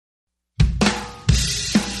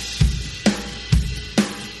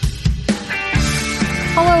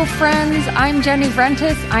Hello, friends. I'm Jenny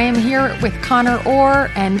Vrentis. I am here with Connor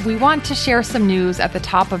Orr, and we want to share some news at the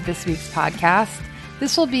top of this week's podcast.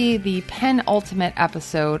 This will be the penultimate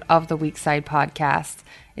episode of the Weekside podcast.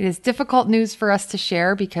 It is difficult news for us to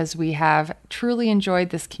share because we have truly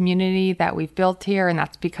enjoyed this community that we've built here, and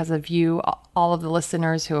that's because of you, all of the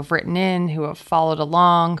listeners who have written in, who have followed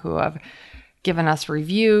along, who have given us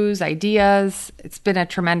reviews, ideas. It's been a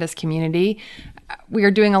tremendous community. We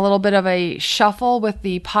are doing a little bit of a shuffle with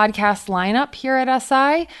the podcast lineup here at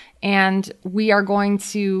SI, and we are going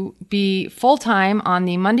to be full-time on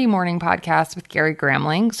the Monday morning podcast with Gary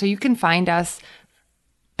Gramling. So you can find us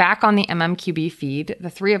back on the MMQB feed. The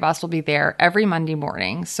three of us will be there every Monday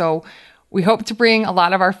morning. So we hope to bring a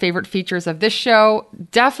lot of our favorite features of this show,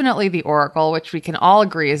 definitely the Oracle, which we can all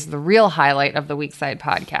agree is the real highlight of the Weekside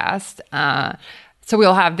podcast. So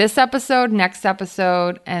we'll have this episode, next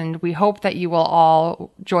episode, and we hope that you will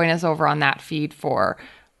all join us over on that feed for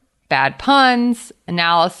bad puns,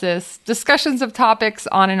 analysis, discussions of topics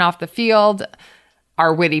on and off the field,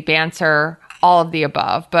 our witty banter, all of the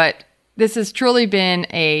above. But this has truly been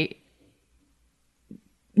a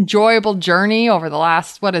enjoyable journey over the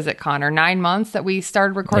last, what is it, Connor, 9 months that we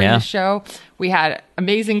started recording this show. We had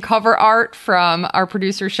amazing cover art from our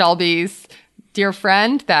producer Shelby's dear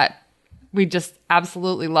friend that we just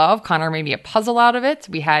absolutely love. Connor made me a puzzle out of it.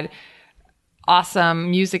 We had awesome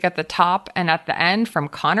music at the top and at the end from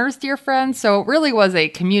Connor's dear friend. So it really was a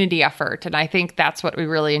community effort. And I think that's what we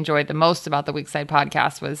really enjoyed the most about the Weekside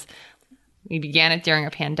podcast was we began it during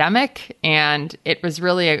a pandemic, and it was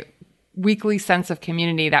really a weekly sense of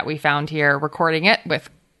community that we found here recording it with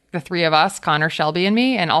the three of us, Connor, Shelby, and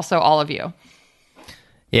me, and also all of you.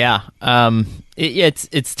 Yeah,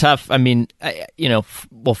 it's tough. I mean,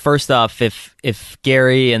 well, first off, if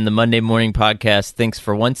Gary and the Monday Morning Podcast thinks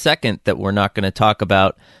for 1 second that we're not going to talk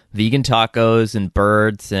about vegan tacos and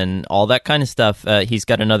birds and all that kind of stuff, he's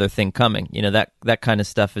got another thing coming. You know, that kind of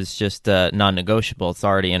stuff is just non-negotiable. It's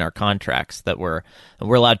already in our contracts that we're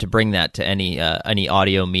allowed to bring that to any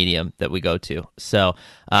audio medium that we go to. So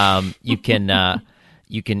you can.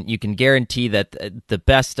 You can guarantee that the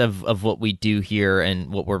best of what we do here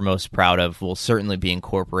and what we're most proud of will certainly be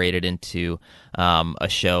incorporated into a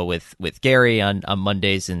show with Gary on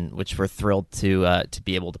Mondays, and which we're thrilled to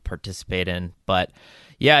be able to participate in. But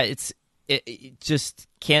yeah, it just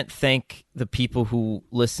can't thank the people who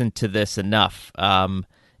listened to this enough.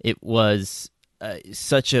 It was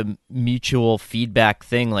such a mutual feedback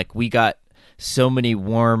thing. Like, we got so many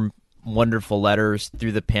warm, wonderful letters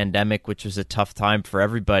through the pandemic, which was a tough time for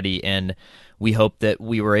everybody, and we hope that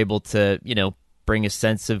we were able to, bring a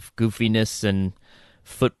sense of goofiness and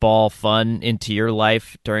football fun into your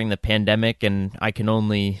life during the pandemic. And I can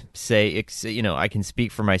only say, I can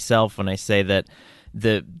speak for myself when I say that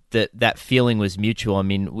that feeling was mutual. I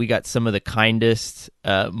mean, we got some of the kindest,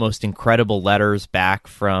 most incredible letters back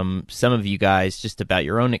from some of you guys just about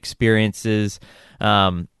your own experiences,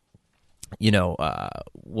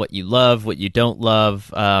 what you love, what you don't love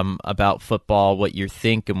about football, what you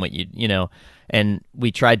think and what and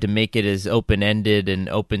we tried to make it as open-ended and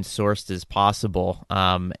open-sourced as possible.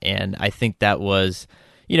 And I think that was,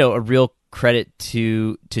 a real credit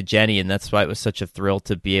to Jenny, and that's why it was such a thrill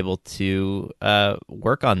to be able to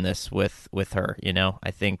work on this with her.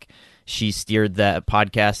 I think she steered that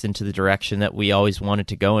podcast into the direction that we always wanted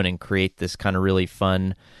to go in and create this kind of really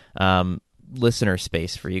fun listener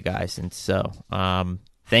space for you guys. And so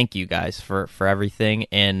thank you guys for everything,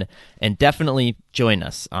 and definitely join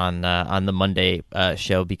us on the Monday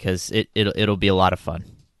show, because it'll be a lot of fun.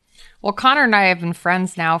 Well, Connor and I have been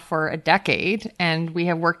friends now for a decade, and we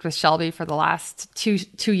have worked with Shelby for the last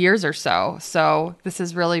two years or so. So this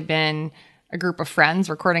has really been a group of friends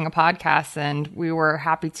recording a podcast, and we were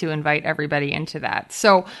happy to invite everybody into that.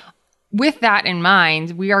 So with that in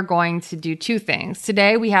mind, we are going to do two things.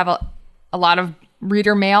 Today, we have a lot of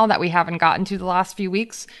reader mail that we haven't gotten to the last few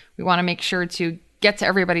weeks. We want to make sure to get to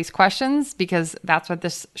everybody's questions, because that's what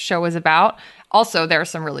this show is about. Also, there are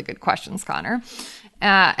some really good questions, Connor.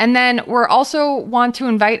 And then we're also want to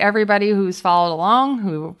invite everybody who's followed along,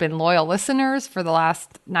 who've been loyal listeners for the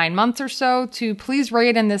last 9 months or so, to please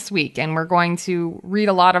write in this week. And we're going to read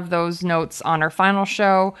a lot of those notes on our final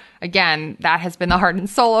show. Again, that has been the heart and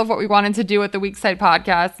soul of what we wanted to do with the Weekside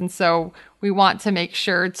podcast. And so we want to make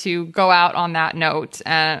sure to go out on that note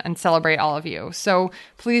and celebrate all of you. So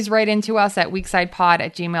please write into us at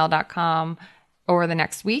weeksidepod@gmail.com over the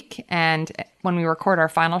next week. And when we record our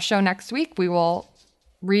final show next week, we will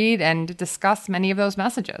read and discuss many of those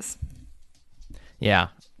messages. Yeah.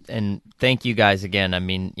 And thank you guys again. I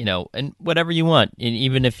mean, and whatever you want, and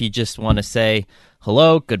even if you just want to say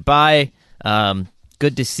hello, goodbye,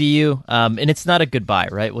 good to see you. And it's not a goodbye,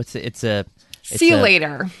 right? See you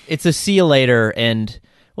later. It's a see you later, and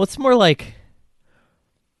well, it's more like,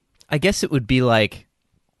 I guess it would be like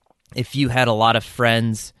if you had a lot of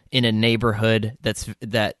friends in a neighborhood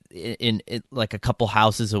that in like a couple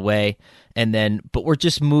houses away, but we're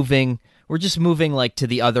just moving like to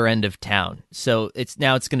the other end of town. So it's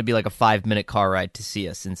going to be like a 5-minute car ride to see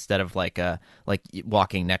us instead of like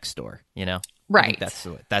walking next door, you know? Right. That's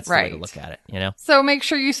the way to look at it, you know? So make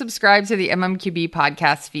sure you subscribe to the MMQB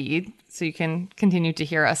podcast feed so you can continue to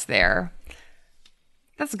hear us there.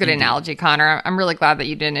 That's a good analogy, Connor. I'm really glad that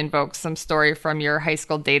you didn't invoke some story from your high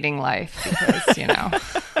school dating life because,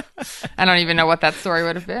 I don't even know what that story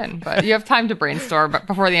would have been. But you have time to brainstorm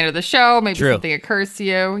before the end of the show. Maybe something occurs to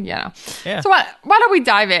you, Yeah. So why don't we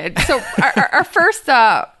dive in? So our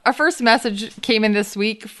first message came in this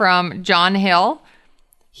week from John Hill.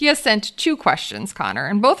 He has sent 2 questions, Connor,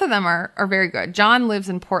 and both of them are very good. John lives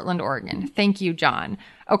in Portland, Oregon. Thank you, John.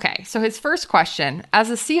 Okay, so his first question. As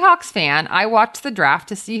a Seahawks fan, I watched the draft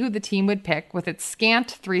to see who the team would pick with its scant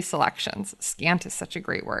 3 selections. Scant is such a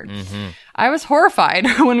great word. Mm-hmm. I was horrified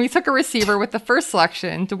when we took a receiver with the first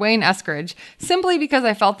selection, Dwayne Eskridge, simply because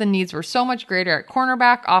I felt the needs were so much greater at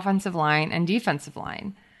cornerback, offensive line, and defensive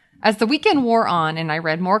line. As the weekend wore on and I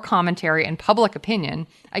read more commentary and public opinion,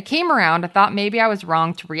 I came around and thought maybe I was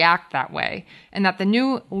wrong to react that way, and that the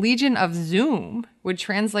new Legion of Zoom would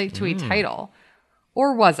translate to a title.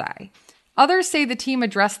 Or was I? Others say the team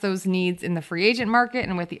addressed those needs in the free agent market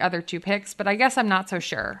and with the other 2 picks, but I guess I'm not so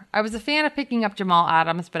sure. I was a fan of picking up Jamal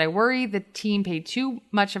Adams, but I worry the team paid too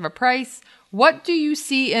much of a price. What do you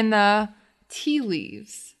see in the tea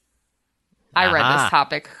leaves? I read this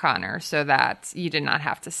topic, Connor, so that you did not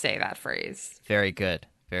have to say that phrase. Very good.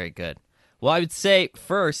 Very good. Well, I would say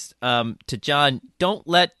first to John, don't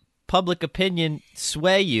let public opinion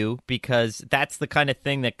sway you, because that's the kind of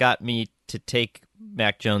thing that got me to take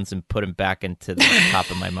Mac Jones and put him back into the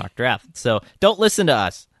top of my mock draft. So don't listen to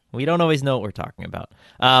us. We don't always know what we're talking about.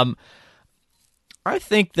 I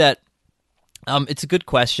think that it's a good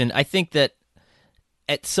question. I think that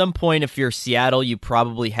at some point, if you're Seattle, you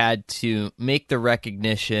probably had to make the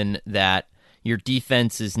recognition that your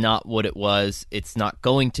defense is not what it was. It's not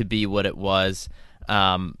going to be what it was.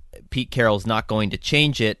 Pete Carroll's not going to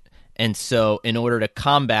change it. And so in order to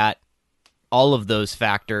combat all of those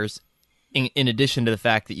factors, in addition to the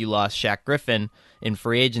fact that you lost Shaq Griffin in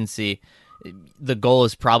free agency, the goal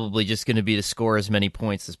is probably just going to be to score as many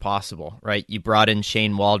points as possible, right? You brought in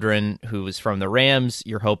Shane Waldron, who was from the Rams.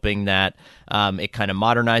 You're hoping that it kind of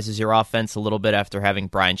modernizes your offense a little bit after having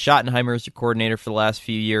Brian Schottenheimer as your coordinator for the last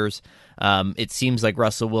few years. It seems like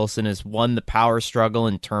Russell Wilson has won the power struggle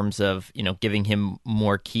in terms of, giving him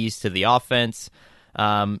more keys to the offense.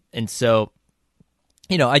 And so,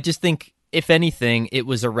 I just think, if anything, it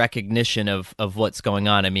was a recognition of what's going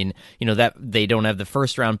on. I mean, that they don't have the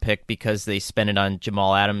first round pick because they spent it on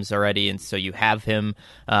Jamal Adams already, and so you have him,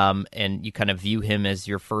 and you kind of view him as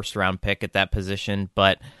your first round pick at that position.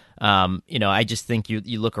 But I just think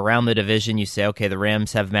you look around the division, you say, okay, the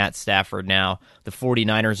Rams have Matt Stafford now. The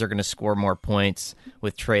 49ers are going to score more points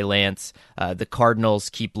with Trey Lance. The Cardinals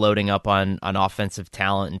keep loading up on offensive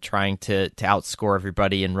talent and trying to outscore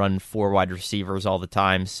everybody and run 4 wide receivers all the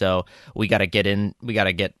time. So we got to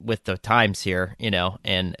get with the times here,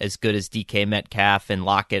 and as good as DK Metcalf and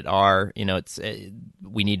Lockett are,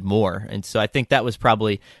 we need more. And so I think that was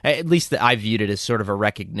probably, at least that I viewed it as sort of a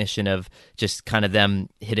recognition of just kind of them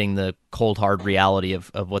hitting the cold, hard reality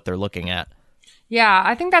of what they're looking at. Yeah,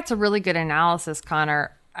 I think that's a really good analysis,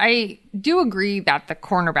 Connor. I do agree that the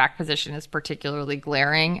cornerback position is particularly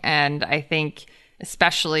glaring, and I think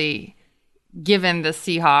especially given the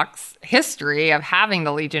Seahawks' history of having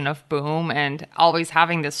the Legion of Boom and always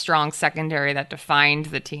having this strong secondary that defined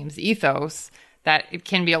the team's ethos, that it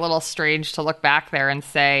can be a little strange to look back there and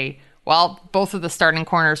say, well, both of the starting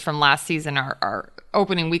corners from last season are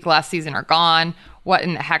opening week last season are gone. What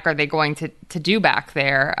in the heck are they going to do back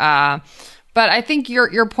there? But I think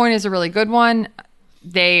your point is a really good one.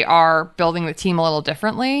 They are building the team a little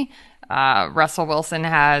differently. Russell Wilson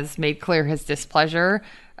has made clear his displeasure.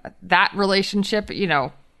 That relationship,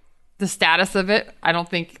 the status of it, I don't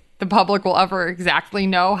think the public will ever exactly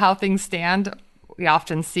know how things stand. We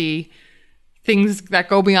often see things that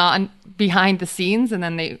go behind the scenes, and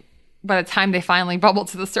then by the time they finally bubble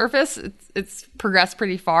to the surface, it's progressed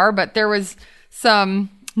pretty far. But there was some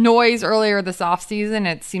noise earlier this offseason.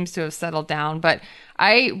 It seems to have settled down. But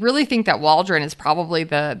I really think that Waldron is probably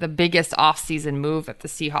the biggest offseason move that the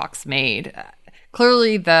Seahawks made.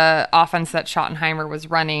 Clearly, the offense that Schottenheimer was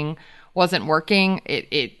running wasn't working.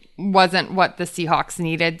 It wasn't what the Seahawks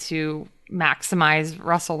needed to maximize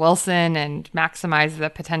Russell Wilson and maximize the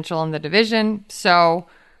potential in the division. So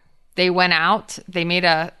they went out, they made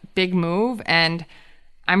a big move, and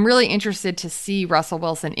I'm really interested to see Russell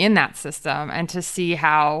Wilson in that system and to see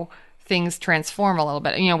how things transform a little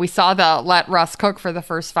bit. We saw the let Russ cook for the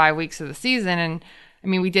first 5 weeks of the season, and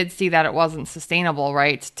we did see that it wasn't sustainable,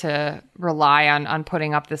 right, to rely on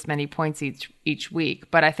putting up this many points each week.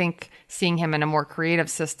 But I think seeing him in a more creative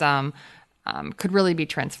system could really be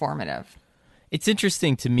transformative. It's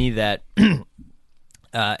interesting to me that,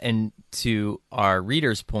 and to our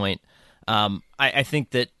reader's point, I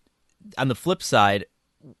think that on the flip side,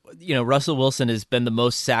 Russell Wilson has been the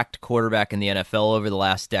most sacked quarterback in the NFL over the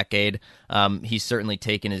last decade. He's certainly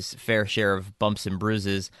taken his fair share of bumps and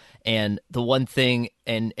bruises. And the one thing,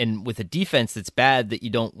 and with a defense that's bad that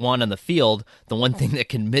you don't want on the field, the one thing that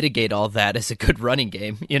can mitigate all that is a good running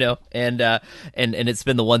game, and it's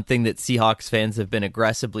been the one thing that Seahawks fans have been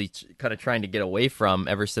aggressively kind of trying to get away from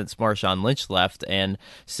ever since Marshawn Lynch left. And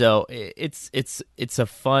so it's a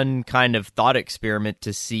fun kind of thought experiment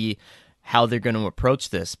to see how they're going to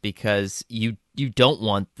approach this, because you don't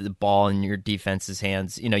want the ball in your defense's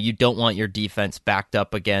hands. You don't want your defense backed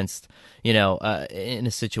up against, in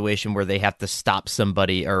a situation where they have to stop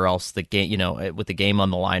somebody or else the game, with the game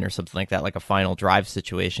on the line or something like that, like a final drive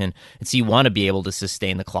situation. And so you want to be able to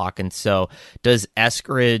sustain the clock. And so does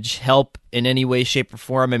Eskridge help in any way, shape, or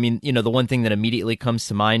form? The one thing that immediately comes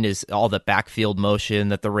to mind is all the backfield motion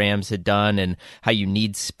that the Rams had done and how you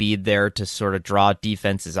need speed there to sort of draw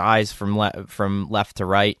defense's eyes from left to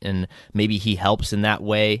right. And maybe he helps in that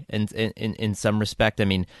way in some respect.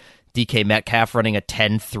 DK Metcalf running a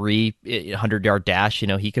 10-3 100-yard dash,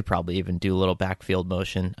 he could probably even do a little backfield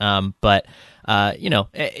motion. But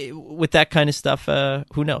with that kind of stuff,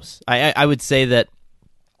 who knows? I would say that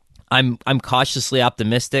I'm cautiously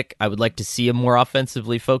optimistic. I would like to see a more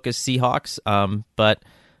offensively focused Seahawks. But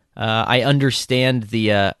I understand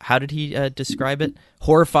the how did he describe it?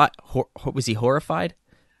 Horrified? Was he horrified?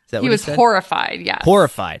 Is that what he said? Horrified. Yes.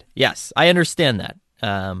 Horrified. Yes, I understand that.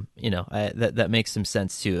 That makes some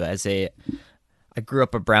sense too. I grew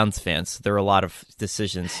up a Browns fan, so there were a lot of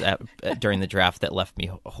decisions during the draft that left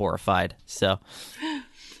me horrified. So,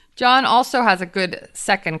 John also has a good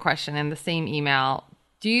second question in the same email.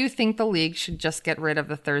 Do you think the league should just get rid of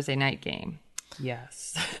the Thursday night game?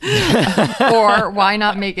 Yes. Or why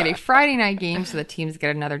not make it a Friday night game so the teams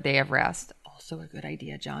get another day of rest? Also a good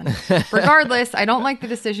idea, John. Regardless, I don't like the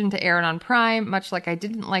decision to air it on Prime, much like I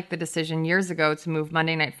didn't like the decision years ago to move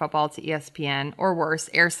Monday Night Football to ESPN, or worse,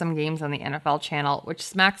 air some games on the NFL channel, which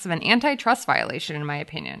smacks of an antitrust violation in my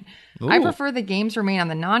opinion. Ooh. I prefer the games remain on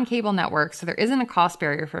the non-cable network so there isn't a cost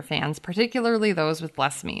barrier for fans, particularly those with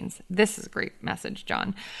less means. This is a great message,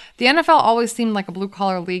 John. The NFL always seemed like a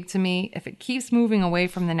blue-collar league to me. If it keeps moving away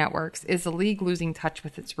from the networks, is the league losing touch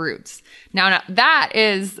with its roots? Now that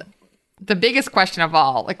is the biggest question of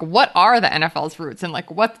all. Like, what are the NFL's roots, and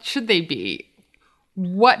what should they be?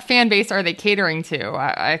 What fan base are they catering to?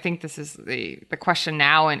 I think this is the question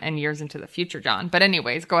now and years into the future, John. But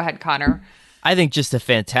anyways, go ahead, Connor. I think just a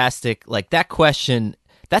fantastic, that question,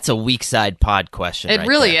 that's a weak side pod question. It right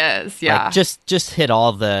really there. Is. Yeah. Just hit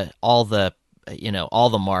all the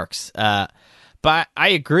marks. But I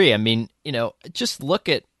agree. Just look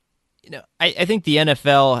at, I think the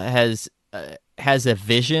NFL has a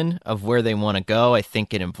vision of where they want to go. I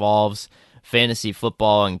think it involves fantasy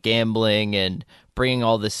football and gambling and bringing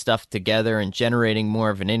all this stuff together and generating more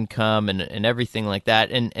of an income and everything like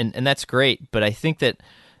that. And that's great. But I think that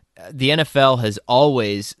the NFL has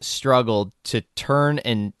always struggled to turn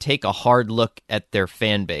and take a hard look at their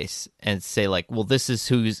fan base and say, well, this is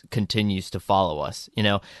who continues to follow us.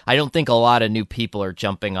 I don't think a lot of new people are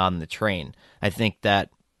jumping on the train. I think that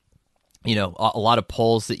a lot of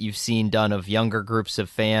polls that you've seen done of younger groups of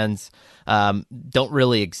fans don't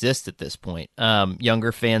really exist at this point.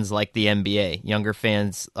 Younger fans like the NBA. Younger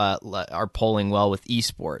fans are polling well with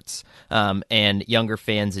esports. And younger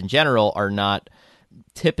fans in general are not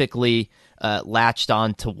typically latched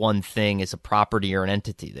on to one thing as a property or an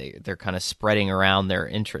entity. They're kind of spreading around their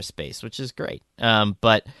interest base, which is great.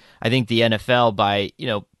 But I think the NFL, by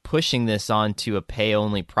pushing this onto a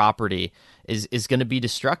pay-only property, is going to be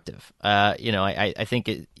destructive. I think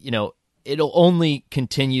it'll only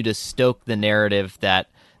continue to stoke the narrative that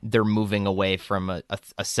they're moving away from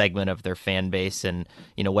a segment of their fan base, and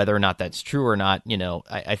whether or not that's true or not,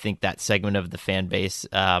 I think that segment of the fan base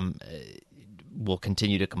will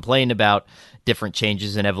continue to complain about different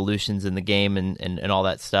changes and evolutions in the game and all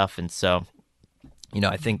that stuff. And so,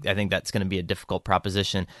 I think that's going to be a difficult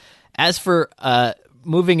proposition. As for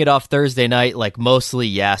moving it off Thursday night, like mostly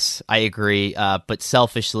yes, I agree. But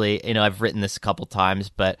selfishly, I've written this a couple times,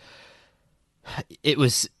 but it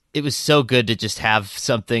was so good to just have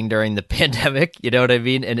something during the pandemic. You know what I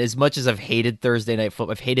mean? And as much as I've hated Thursday night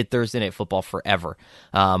football, I've hated Thursday night football forever.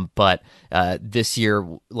 But this year,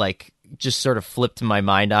 like, just sort of flipped my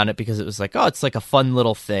mind on it because it was like, oh, it's like a fun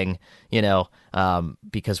little thing,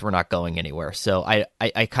 because we're not going anywhere. So I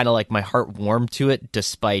kind of, like, my heart warmed to it,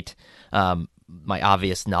 despite my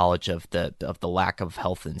obvious knowledge of the lack of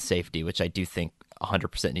health and safety, which I do think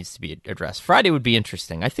 100% needs to be addressed. Friday would be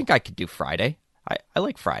interesting. I think I could do Friday. I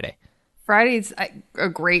like Friday. Friday's a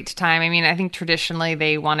great time. I mean, I think traditionally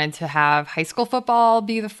they wanted to have high school football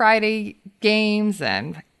be the Friday games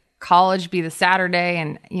and college be the Saturday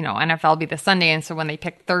and, NFL be the Sunday. And so when they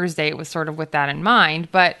picked Thursday, it was sort of with that in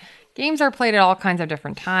mind. But games are played at all kinds of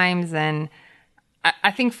different times. And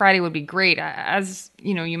I think Friday would be great. As,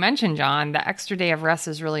 you mentioned, John, the extra day of rest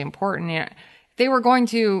is really important. They were going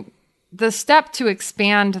to, the step to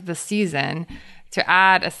expand the season to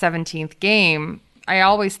add a 17th game, I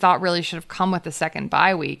always thought really should have come with the second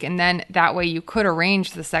bye week. And then that way you could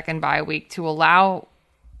arrange the second bye week to allow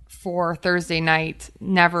for Thursday night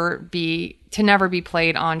never be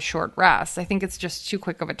played on short rest. I think it's just too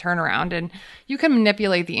quick of a turnaround, and you can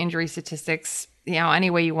manipulate the injury statistics, any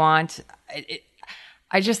way you want.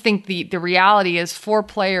 I just think the reality is for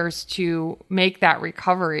players to make that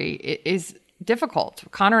recovery is difficult.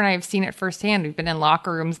 Connor and I have seen it firsthand. We've been in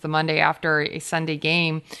locker rooms the Monday after a Sunday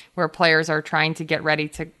game where players are trying to get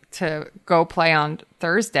ready to go play on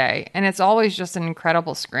Thursday, and it's always just an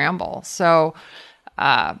incredible scramble. So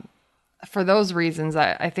for those reasons,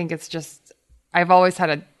 I think it's just, I've always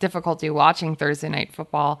had a difficulty watching Thursday night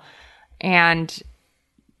football. And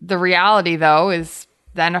the reality, though, is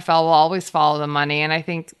the NFL will always follow the money. And I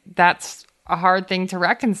think that's a hard thing to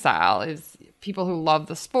reconcile, is people who love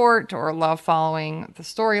the sport or love following the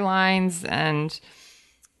storylines and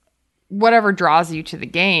whatever draws you to the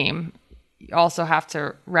game. You also have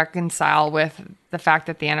to reconcile with the fact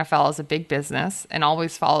that the NFL is a big business and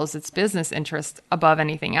always follows its business interest above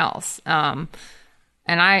anything else. And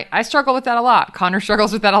I struggle with that a lot. Connor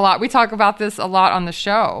struggles with that a lot. We talk about this a lot on the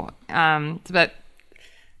show. But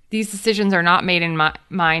these decisions are not made in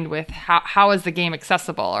mind with how is the game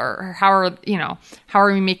accessible, or how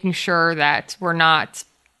are we making sure that we're not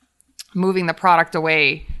moving the product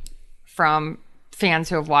away from fans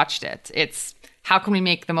who have watched it. It's how can we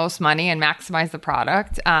make the most money and maximize the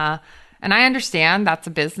product? And I understand that's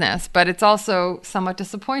a business, but it's also somewhat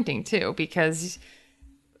disappointing too, because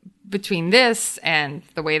between this and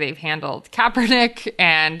the way they've handled Kaepernick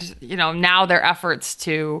and, now their efforts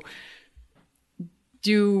to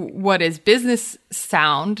do what is business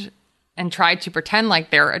sound and try to pretend like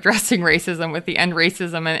they're addressing racism with the end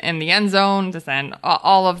racism in the end zones and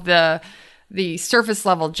all of the surface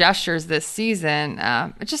level gestures this season,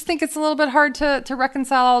 I just think it's a little bit hard to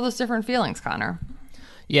reconcile all those different feelings, Connor.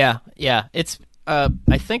 Yeah. It's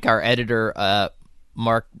I think our editor,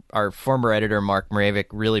 our former editor, Mark Moravik,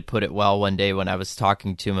 really put it well one day when I was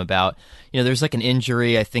talking to him about, there's like an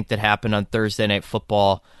injury, I think, that happened on Thursday Night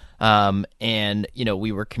Football. And,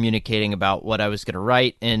 we were communicating about what I was going to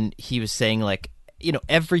write, and he was saying, like,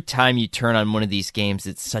 every time you turn on one of these games,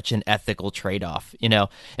 it's such an ethical trade-off,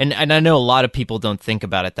 and I know a lot of people don't think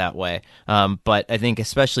about it that way. But I think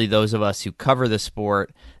especially those of us who cover the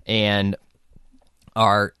sport and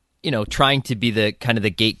are, trying to be the kind of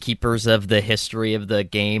the gatekeepers of the history of the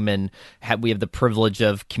game, and we have the privilege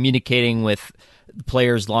of communicating with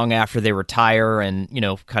players long after they retire and,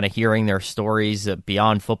 kind of hearing their stories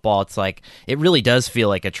beyond football. It's like, it really does feel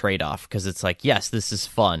like a trade-off, because it's like, yes, this is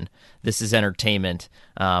fun, this is entertainment,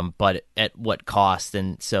 but at what cost?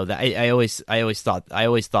 And so that I always thought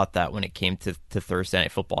that when it came to Thursday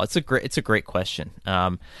Night Football, it's a great question.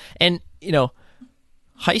 And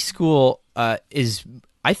high school is,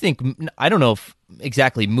 I think, I don't know if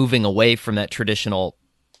exactly moving away from that traditional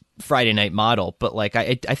Friday night model, but like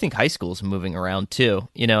I think high school is moving around too,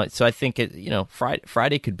 so I think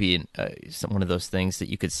Friday could be one of those things that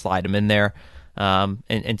you could slide them in there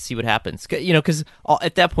and see what happens, because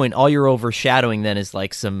at that point all you're overshadowing then is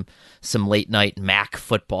like some late night MAC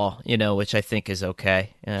football, which I think is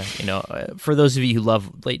okay. For those of you who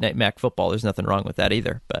love late night MAC football, there's nothing wrong with that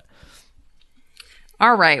either. But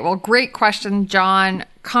all right, well, great question, John.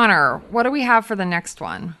 Connor, what do we have for the next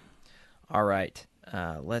one? All right.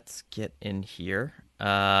 Let's get in here.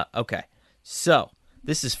 Okay, so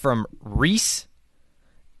this is from Reese,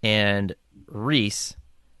 and Reese,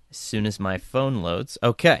 as soon as my phone loads.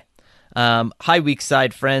 Okay. Hi,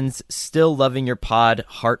 Weekside friends. Still loving your pod.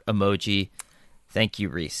 Heart emoji. Thank you,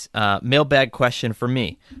 Reese. Mailbag question for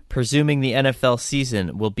me. Presuming the NFL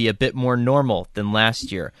season will be a bit more normal than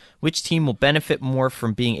last year, which team will benefit more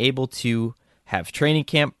from being able to have training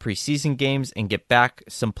camp, preseason games, and get back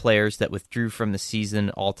some players that withdrew from the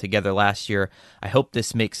season altogether last year? I hope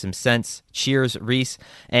this makes some sense. Cheers, Reese.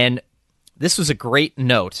 And this was a great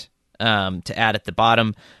note to add at the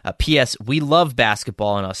bottom. P.S. We love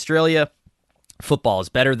basketball in Australia. Football is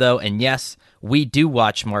better, though, and yes, we do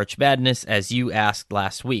watch March Madness, as you asked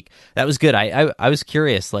last week. That was good. I was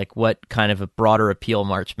curious, like, what kind of a broader appeal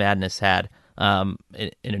March Madness had in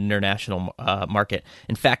an international market.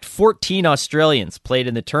 In fact, 14 Australians played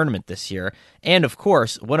in the tournament this year, and of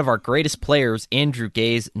course, one of our greatest players, Andrew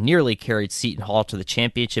Gaze, nearly carried Seton Hall to the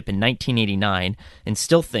championship in 1989 and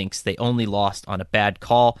still thinks they only lost on a bad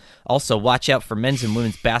call. Also, watch out for men's and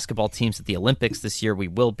women's basketball teams at the Olympics this year. We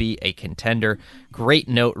will be a contender. Great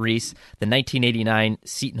note, Reese. The 1989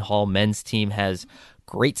 Seton Hall men's team has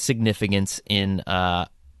great significance in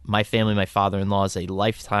my family. My father-in-law is a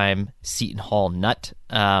lifetime Seton Hall nut,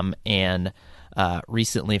 and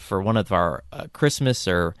recently for one of our Christmas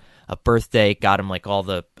or a birthday, got him like all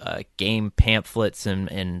the game pamphlets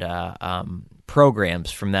and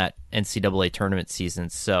programs from that NCAA tournament season.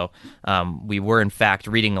 So we were in fact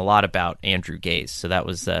reading a lot about Andrew Gaze. So that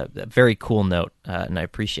was a very cool note, and I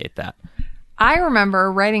appreciate that. I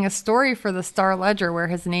remember writing a story for the Star Ledger where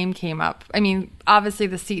his name came up. I mean, obviously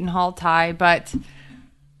the Seton Hall tie, but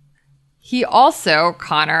he also,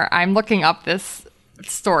 Connor, I'm looking up this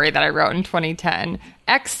story that I wrote in 2010.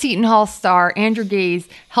 Ex-Seton Hall star Andrew Gaze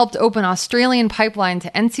helped open Australian pipeline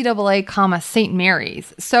to NCAA, St.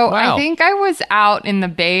 Mary's. So wow. I think I was out in the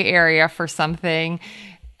Bay Area for something.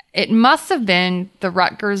 It must have been the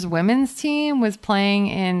Rutgers women's team was playing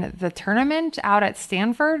in the tournament out at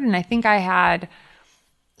Stanford, and I think I had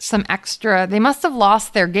some extra, they must have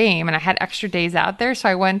lost their game, and I had extra days out there, so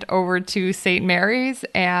I went over to St. Mary's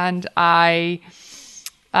and I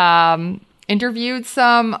interviewed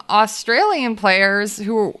some Australian players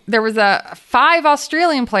there was 5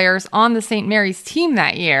 Australian players on the St. Mary's team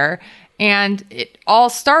that year, and it all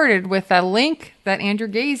started with a link that Andrew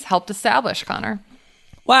Gaze helped establish, Connor.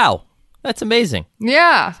 Wow, that's amazing.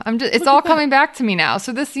 Yeah, it's all coming back to me now.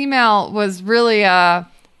 So this email was really a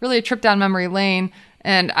trip down memory lane.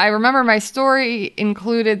 And I remember my story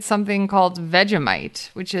included something called Vegemite,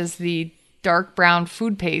 which is the dark brown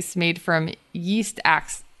food paste made from yeast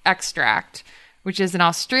extract, which is an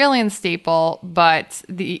Australian staple, but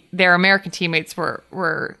their American teammates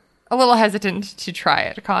were a little hesitant to try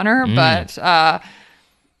it, Connor. But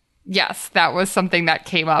yes, that was something that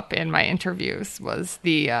came up in my interviews, was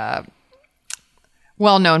the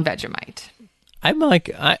well-known Vegemite.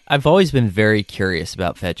 I've always been very curious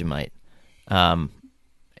about Vegemite.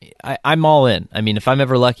 I'm all in. I mean, if I'm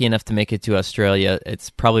ever lucky enough to make it to Australia, it's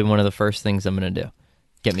probably one of the first things I'm going to do.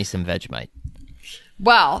 Get me some Vegemite.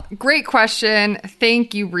 Well, great question.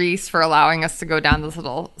 Thank you, Reese, for allowing us to go down this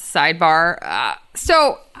little sidebar.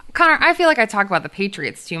 So, Connor, I feel like I talk about the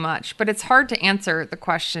Patriots too much, but it's hard to answer the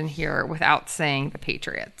question here without saying the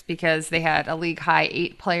Patriots, because they had a league-high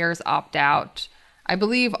 8 players opt out. I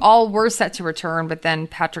believe all were set to return, but then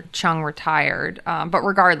Patrick Chung retired. But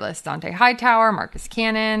regardless, Dante Hightower, Marcus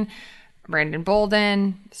Cannon, Brandon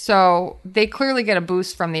Bolden. So they clearly get a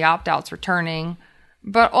boost from the opt-outs returning.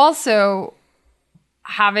 But also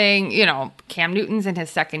having, Cam Newton's in his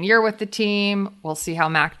second year with the team. We'll see how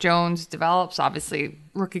Mac Jones develops. Obviously,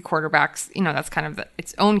 rookie quarterbacks, that's kind of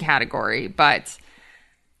its own category. But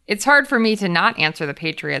it's hard for me to not answer the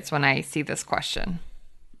Patriots when I see this question.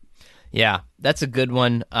 Yeah, that's a good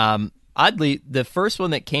one. Oddly, the first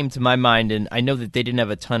one that came to my mind, and I know that they didn't have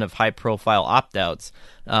a ton of high-profile opt-outs,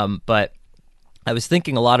 but I was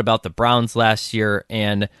thinking a lot about the Browns last year,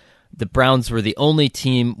 and the Browns were the only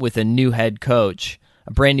team with a new head coach,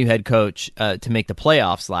 a brand new head coach, to make the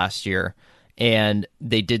playoffs last year, and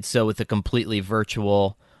they did so with a completely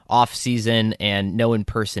virtual off-season and no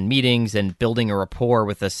in-person meetings and building a rapport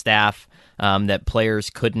with a staff that players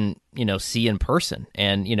couldn't, see in person.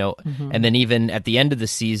 And, and then even at the end of the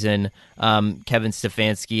season, Kevin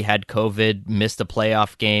Stefanski had COVID, missed a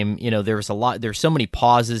playoff game. There's so many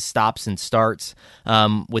pauses, stops, and starts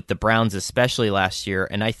with the Browns, especially last year.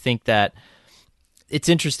 And I think that it's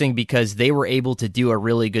interesting because they were able to do a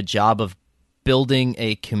really good job of building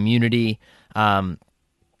a community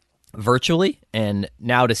virtually, and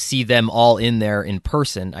now to see them all in there in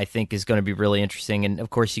person, I think is going to be really interesting. And of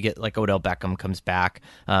course, you get like Odell Beckham comes back,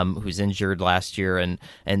 who's injured last year, and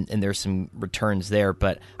there's some returns there.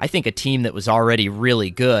 But I think a team that was already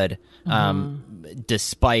really good,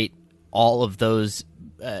 despite all of those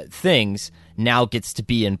things now gets to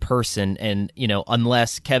be in person. And,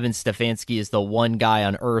 unless Kevin Stefanski is the one guy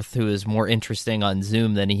on earth who is more interesting on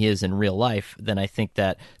Zoom than he is in real life, then I think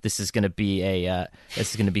that this is going to be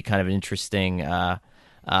kind of an interesting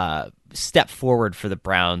step forward for the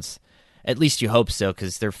Browns. At least you hope so,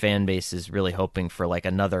 because their fan base is really hoping for like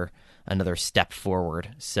another step forward.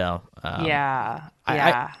 So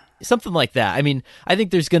something like that. I mean, I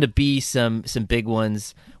think there's going to be some big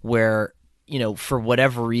ones where, for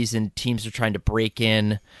whatever reason, teams are trying to break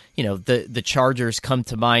in. The Chargers come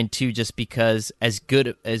to mind too, just because as good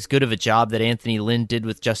of a job that Anthony Lynn did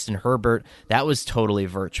with Justin Herbert, that was totally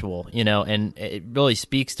virtual, and it really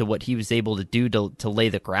speaks to what he was able to do to lay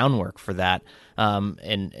the groundwork for that.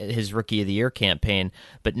 And his Rookie of the Year campaign.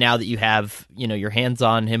 But now that you have, your hands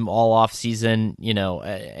on him all off season,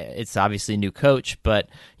 it's obviously a new coach, but,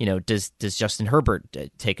 does Justin Herbert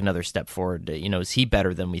take another step forward? Is he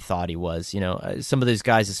better than we thought he was? Some of those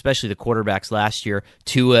guys, especially the quarterbacks last year,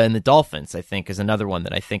 Tua and the Dolphins, I think is another one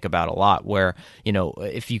that I think about a lot where,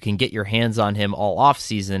 if you can get your hands on him all off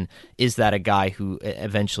season, is that a guy who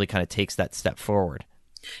eventually kind of takes that step forward?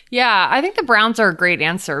 Yeah, I think the Browns are a great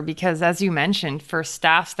answer because, as you mentioned, for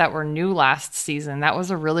staffs that were new last season, that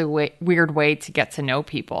was a really weird way to get to know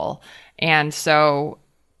people. And so,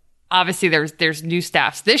 obviously, there's new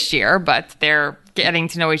staffs this year, but they're getting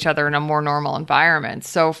to know each other in a more normal environment.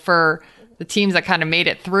 So, for the teams that kind of made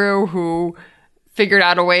it through, who figured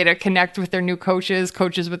out a way to connect with their new coaches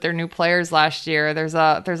with their new players last year, there's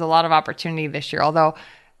a lot of opportunity this year. Although,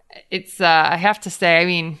 it's I have to say, I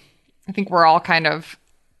mean, I think we're all kind of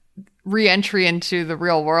re-entry into the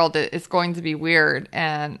real world is going to be weird,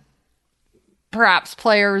 and perhaps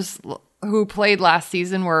players who played last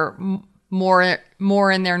season were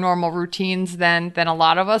more in their normal routines than a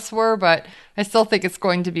lot of us were, but I still think it's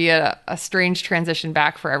going to be a strange transition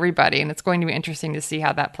back for everybody, and it's going to be interesting to see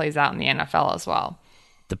how that plays out in the NFL as well.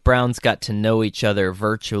 The Browns got to know each other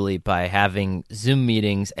virtually by having Zoom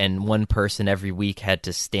meetings, and one person every week had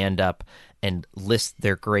to stand up and list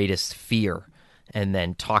their greatest fear and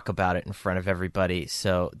then talk about it in front of everybody.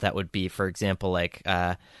 So that would be, for example, like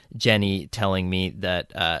Jenny telling me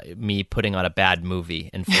that me putting on a bad movie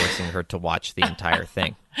and forcing her to watch the entire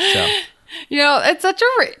thing. So, it's such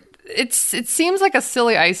it seems like a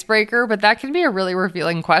silly icebreaker, but that can be a really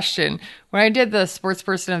revealing question. When I did the Sports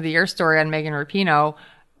Person of the Year story on Megan Rapinoe,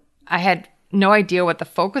 I had no idea what the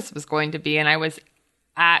focus was going to be, and I was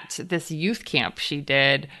at this youth camp she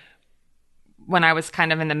did when I was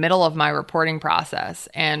kind of in the middle of my reporting process.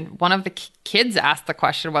 And one of the kids asked the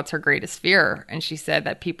question, what's her greatest fear? And she said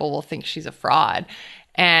that people will think she's a fraud.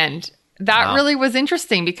 And that really was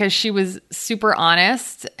interesting because she was super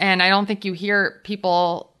honest. And I don't think you hear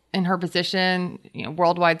people in her position,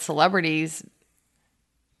 worldwide celebrities,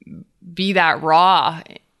 be that raw.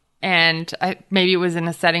 And maybe it was in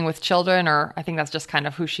a setting with children, or I think that's just kind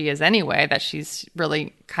of who she is anyway, that she's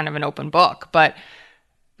really kind of an open book. But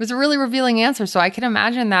it was a really revealing answer. So I can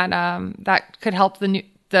imagine that that could help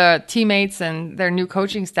the teammates and their new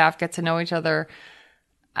coaching staff get to know each other.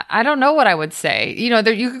 I don't know what I would say. You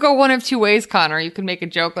could go one of two ways, Connor. You could make a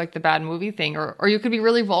joke like the bad movie thing, or you could be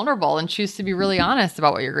really vulnerable and choose to be really honest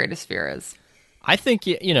about what your greatest fear is. I think,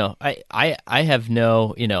 I have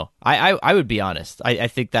no, I would be honest. I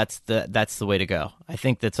think that's the way to go. I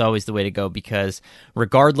think that's always the way to go, because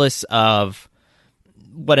regardless of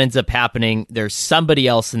what ends up happening, there's somebody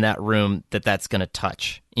else in that room that's going to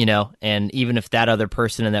touch, and even if that other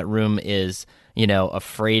person in that room is,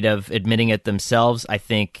 afraid of admitting it themselves, I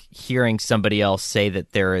think hearing somebody else say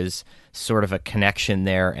that there is sort of a connection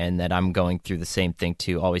there and that I'm going through the same thing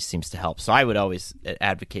too always seems to help. So I would always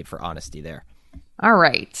advocate for honesty there. All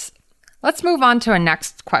right. Let's move on to a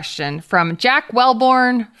next question from Jack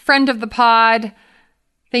Wellborn, friend of the pod.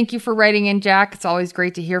 Thank you for writing in, Jack. It's always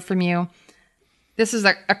great to hear from you. This is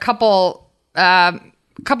a couple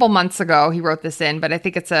months ago he wrote this in, but I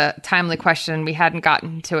think it's a timely question. We hadn't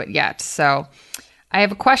gotten to it yet. So I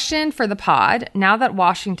have a question for the pod. Now that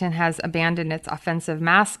Washington has abandoned its offensive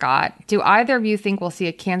mascot, do either of you think we'll see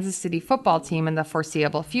a Kansas City football team in the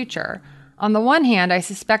foreseeable future? On the one hand, I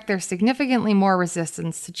suspect there's significantly more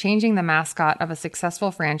resistance to changing the mascot of a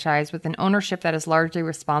successful franchise with an ownership that is largely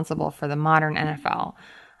responsible for the modern NFL.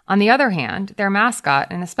 On the other hand, their mascot,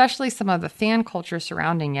 and especially some of the fan culture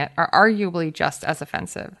surrounding it, are arguably just as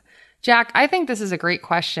offensive. Jack, I think this is a great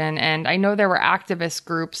question, and I know there were activist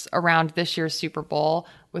groups around this year's Super Bowl,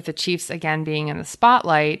 with the Chiefs again being in the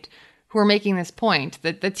spotlight, who are making this point,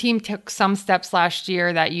 that the team took some steps last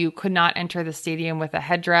year that you could not enter the stadium with a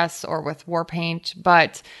headdress or with war paint,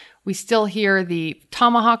 but we still hear the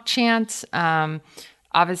tomahawk chant.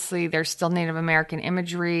 Obviously, there's still Native American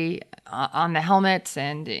imagery on the helmets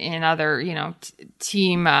and in other,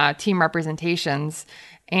 team representations.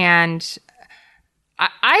 And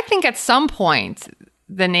I think at some point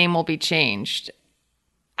the name will be changed.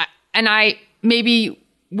 And maybe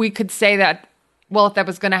we could say that, well, if that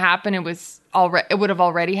was going to happen, it would have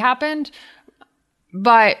already happened.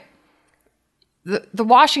 But the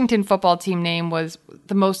Washington football team name was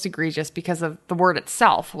the most egregious because of the word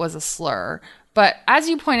itself was a slur. But as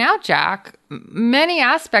you point out, Jack, many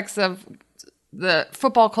aspects of the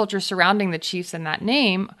football culture surrounding the Chiefs and that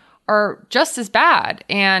name are just as bad.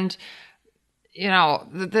 And,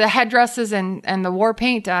 the headdresses and the war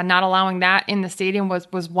paint, not allowing that in the stadium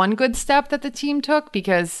was one good step that the team took,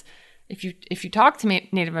 because if you talk to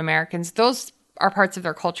Native Americans, those are parts of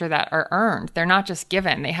their culture that are earned. They're not just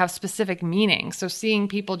given. They have specific meaning. So seeing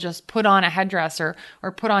people just put on a headdress or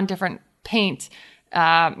put on different paint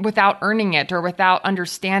without earning it or without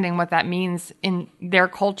understanding what that means in their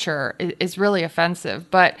culture is really offensive.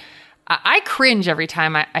 But I cringe every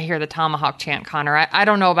time I hear the tomahawk chant, Connor. I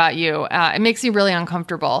don't know about you. It makes me really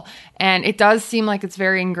uncomfortable. And it does seem like it's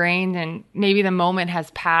very ingrained, and maybe the moment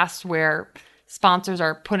has passed where sponsors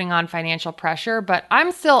are putting on financial pressure. But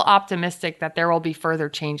I'm still optimistic that there will be further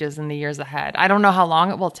changes in the years ahead. I don't know how long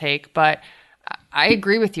it will take, but I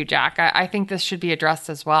agree with you, Jack. I think this should be addressed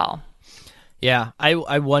as well. Yeah,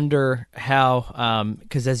 I wonder how,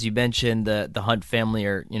 because as you mentioned, the Hunt family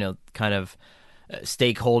are, kind of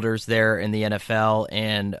stakeholders there in the NFL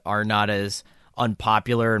and are not as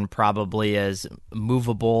unpopular and probably as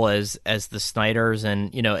movable as the Snyders,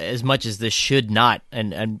 and as much as this should not,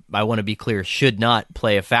 and I want to be clear, should not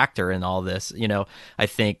play a factor in all this. I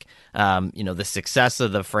think the success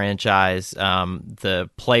of the franchise, the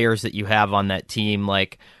players that you have on that team,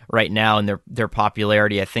 like right now, and their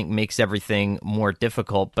popularity, I think makes everything more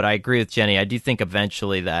difficult. But I agree with Jenny. I do think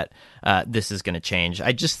eventually that this is going to change.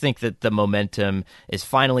 I just think that the momentum is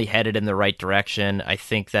finally headed in the right direction. I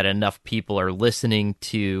think that enough people are listening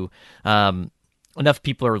to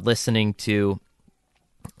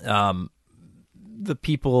the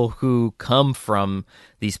people who come from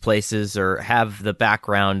these places or have the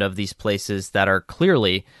background of these places that are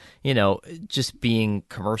clearly, just being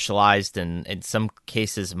commercialized and in some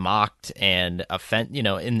cases mocked and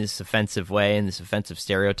in this offensive way, in this offensive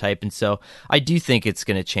stereotype. And so I do think it's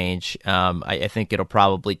going to change. I think it'll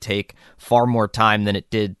probably take far more time than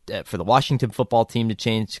it did for the Washington football team to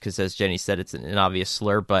change, because as Jenny said, it's an obvious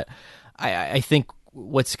slur. But I think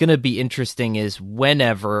what's going to be interesting is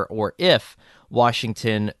whenever or if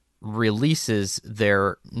Washington releases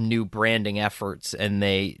their new branding efforts and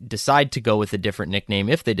they decide to go with a different nickname,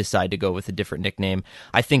 if they decide to go with a different nickname,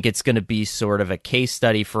 I think it's going to be sort of a case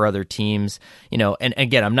study for other teams. And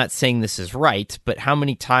again, I'm not saying this is right, but how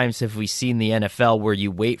many times have we seen the NFL where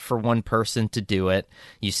you wait for one person to do it,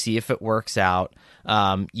 you see if it works out,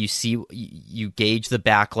 you gauge the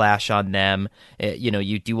backlash on them,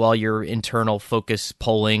 you do all your internal focus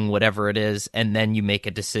polling, whatever it is, and then you make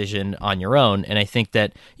a decision on your own. And I think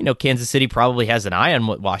that, Kansas City probably has an eye on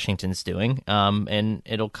what Washington's doing, and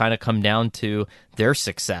it'll kind of come down to their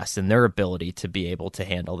success and their ability to be able to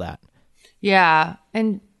handle that. Yeah.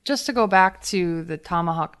 And just to go back to the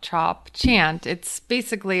tomahawk chop chant, it's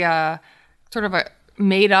basically a sort of a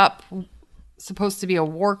made up, supposed to be a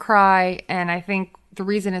war cry. And I think the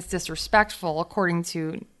reason it's disrespectful, according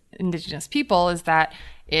to Indigenous people, is that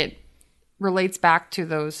it relates back to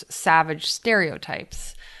those savage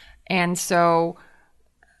stereotypes. And so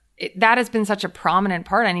that has been such a prominent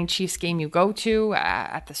part. Any Chiefs game you go to,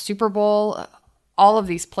 at the Super Bowl, all of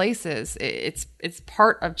these places, it's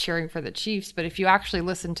part of cheering for the Chiefs. But if you actually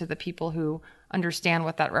listen to the people who understand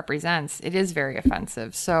what that represents, it is very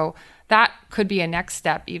offensive. So that could be a next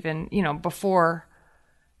step, even, before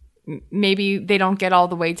maybe they don't get all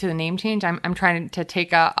the way to the name change. I'm trying to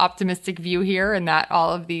take a optimistic view here, and that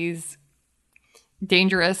all of these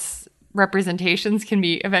dangerous representations can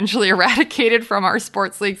be eventually eradicated from our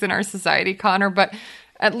sports leagues and our society, Connor. But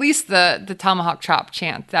at least the tomahawk chop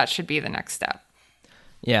chant, that should be the next step.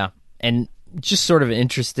 Yeah. And just sort of an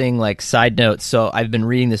interesting side note. So I've been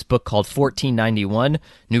reading this book called 1491,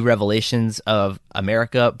 New Revelations of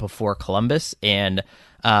America Before Columbus. And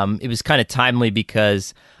it was kind of timely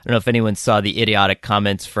because I don't know if anyone saw the idiotic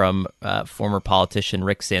comments from former politician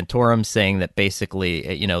Rick Santorum saying that basically,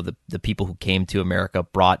 the people who came to America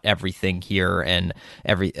brought everything here, and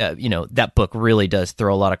that book really does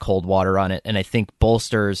throw a lot of cold water on it, and I think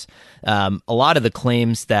bolsters a lot of the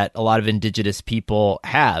claims that a lot of Indigenous people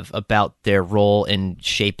have about their role in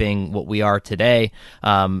shaping what we are today,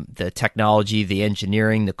 the technology, the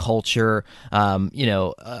engineering, the culture,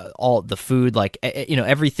 all the food, like,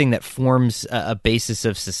 everything that forms a basis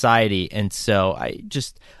of society. And so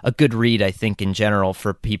just a good read, I think, in general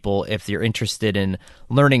for people if you're interested in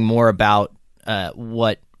learning more about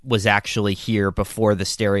what was actually here before the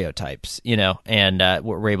stereotypes, and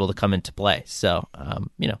were able to come into play. So,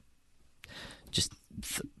 just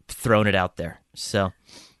throwing it out there. So,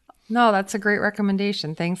 no, that's a great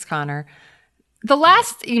recommendation. Thanks, Connor. The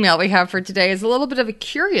last email we have for today is a little bit of a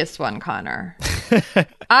curious one, Connor.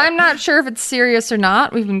 I'm not sure if it's serious or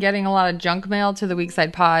not. We've been getting a lot of junk mail to the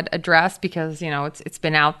Weekside Pod address because, it's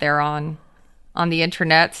been out there on the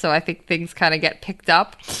internet, so I think things kind of get picked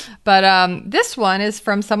up. But this one is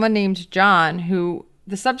from someone named John, who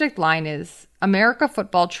the subject line is America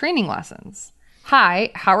Football Training Lessons.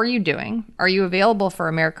 Hi, how are you doing? Are you available for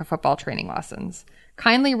America Football Training Lessons?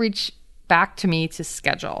 Kindly reach back to me to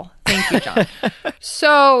schedule. Thank you, John.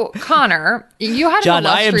 So, Connor, you had an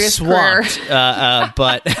illustrious career.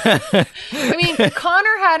 But I mean,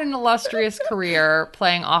 Connor had an illustrious career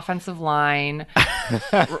playing offensive line.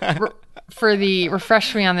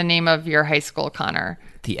 Refresh me on the name of your high school, Connor.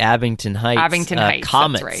 The Abington Heights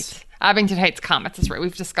Comets. That's right. Abington Heights Comets, that's right.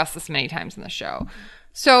 We've discussed this many times in the show.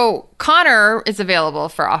 So, Connor is available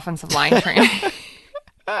for offensive line training.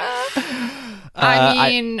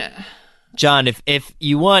 John, if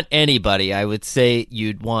you want anybody, I would say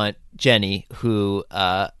you'd want Jenny, who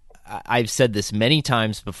I've said this many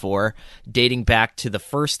times before, dating back to the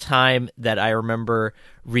first time that I remember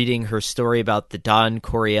reading her story about the Don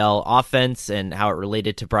Coryell offense and how it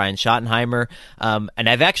related to Brian Schottenheimer. And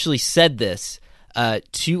I've actually said this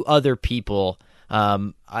to other people.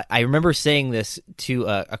 I remember saying this to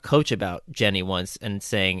a coach about Jenny once and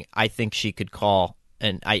saying, I think she could call,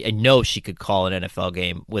 and I know she could call an NFL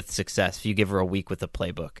game with success if you give her a week with a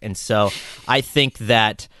playbook. And so I think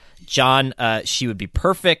that John, she would be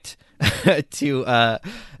perfect to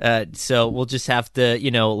so we'll just have to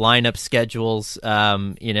line up schedules,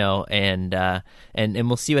 and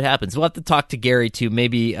we'll see what happens. We'll have to talk to Gary too.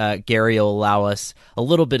 Maybe Gary will allow us a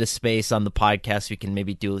little bit of space on the podcast. We can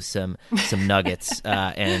maybe do some nuggets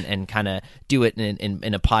and kind of do it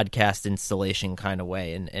in a podcast installation kind of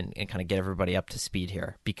way and kind of get everybody up to speed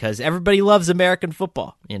here, because everybody loves American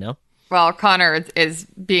football. Well, Connor is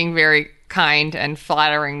being very kind and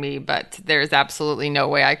flattering me, but there's absolutely no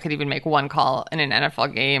way I could even make one call in an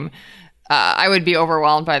NFL game. I would be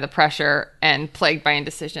overwhelmed by the pressure and plagued by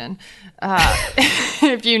indecision.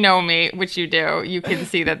 If you know me, which you do, you can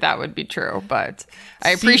see that would be true. But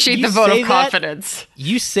I appreciate the vote of confidence.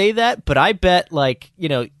 You say that, but I bet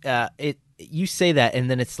you say that,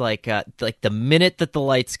 and then it's like the minute that the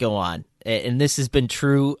lights go on, and this has been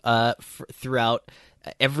true throughout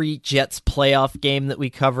every Jets playoff game that we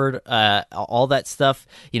covered, all that stuff.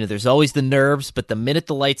 There's always the nerves, but the minute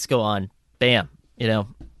the lights go on, bam,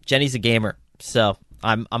 Jenny's a gamer. So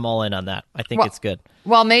I'm all in on that. I think it's good.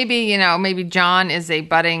 Well, maybe John is a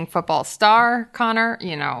budding football star, Connor.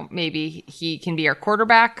 Maybe he can be our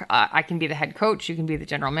quarterback. I can be the head coach. You can be the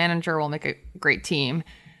general manager. We'll make a great team.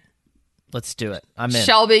 Let's do it. I'm in.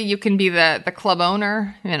 Shelby, you can be the club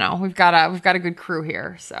owner. We've got a good crew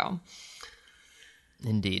here. So.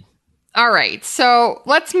 Indeed. All right, so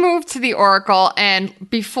let's move to the Oracle. And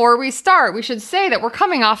before we start, we should say that we're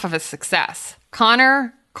coming off of a success.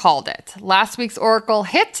 Connor called it. Last week's Oracle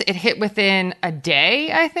hit. It hit within a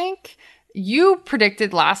day, I think. You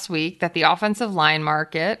predicted last week that the offensive line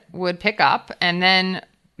market would pick up. And then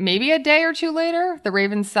maybe a day or two later, the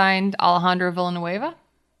Ravens signed Alejandro Villanueva.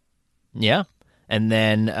 Yeah. And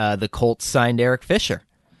then the Colts signed Eric Fisher.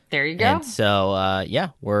 There you go. And so,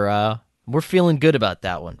 we're feeling good about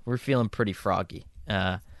that one. We're feeling pretty froggy.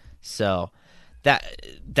 So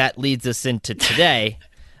that leads us into today.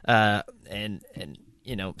 And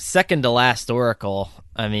second to last Oracle.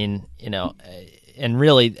 I mean, and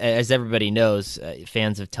really, as everybody knows,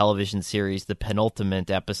 fans of television series, the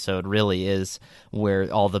penultimate episode really is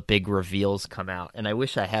where all the big reveals come out. And I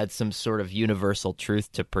wish I had some sort of universal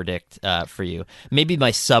truth to predict for you. Maybe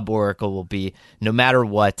my sub-oracle will be, no matter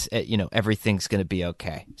what, everything's going to be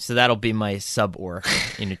okay. So that'll be my sub-oracle.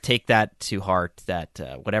 Take that to heart, that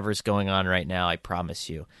whatever's going on right now, I promise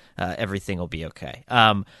you, everything will be okay.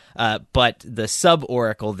 But the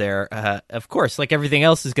sub-oracle there, of course, like everything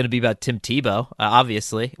else, is going to be about Tim Tebow.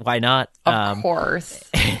 Obviously, why not? Of course.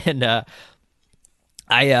 And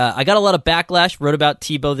I got a lot of backlash. Wrote about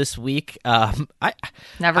Tebow this week.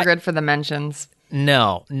 Never good for the mentions.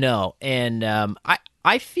 No, and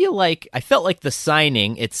I felt like the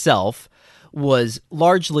signing itself was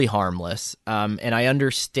largely harmless. And I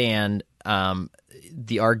understand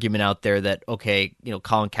the argument out there that, okay,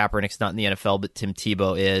 Colin Kaepernick's not in the NFL, but Tim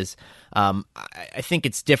Tebow is. I think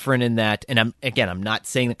it's different in that, and I'm not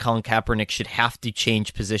saying that Colin Kaepernick should have to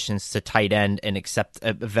change positions to tight end and accept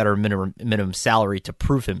a veteran minimum salary to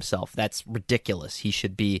prove himself. That's ridiculous. He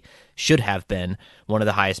should have been one of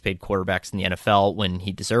the highest paid quarterbacks in the NFL when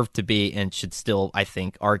he deserved to be, and should still, I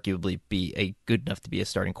think, arguably be good enough to be a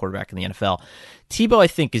starting quarterback in the NFL. Tebow, I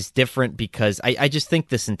think, is different because I just think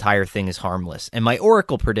this entire thing is harmless. And my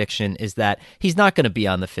Oracle prediction is that he's not going to be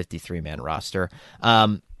on the 53-man roster.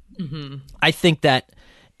 I think that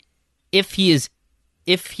if he is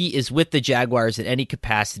with the Jaguars in any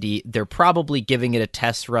capacity, they're probably giving it a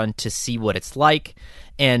test run to see what it's like.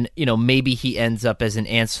 And, maybe he ends up as an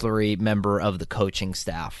ancillary member of the coaching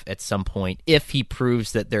staff at some point if he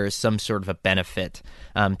proves that there is some sort of a benefit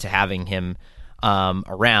to having him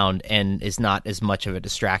around and is not as much of a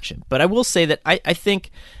distraction. But I will say that I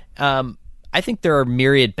think there are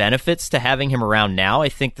myriad benefits to having him around now. I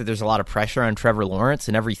think that there's a lot of pressure on Trevor Lawrence,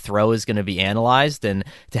 and every throw is going to be analyzed. And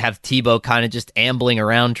to have Tebow kind of just ambling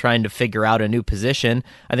around trying to figure out a new position,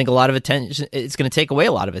 I think a lot of attention, it's going to take away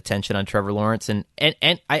a lot of attention on Trevor Lawrence. And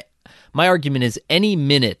my argument is any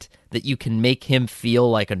minute that you can make him feel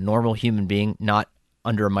like a normal human being, not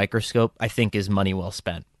under a microscope, I think is money well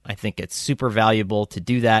spent. I think it's super valuable to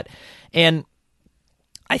do that. And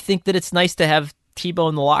I think that it's nice to have Tebow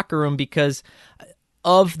in the locker room because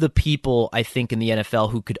of the people, I think, in the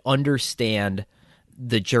NFL who could understand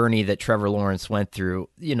the journey that Trevor Lawrence went through.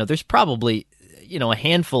 There's probably, a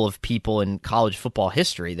handful of people in college football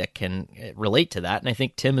history that can relate to that. And I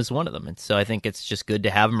think Tim is one of them. And so I think it's just good to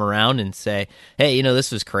have him around and say, hey,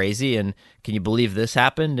 this was crazy. And can you believe this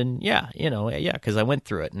happened? And yeah, because I went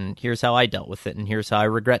through it and here's how I dealt with it. And here's how I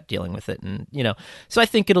regret dealing with it. And, so I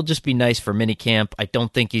think it'll just be nice for minicamp. I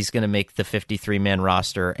don't think he's going to make the 53-man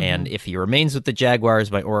roster. Mm-hmm. And if he remains with the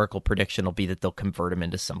Jaguars, my Oracle prediction will be that they'll convert him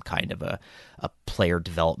into some kind of a player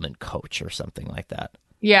development coach or something like that.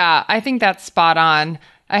 Yeah, I think that's spot on.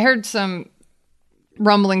 I heard some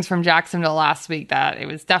rumblings from Jacksonville last week that it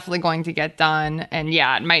was definitely going to get done. And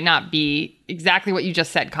yeah, it might not be exactly what you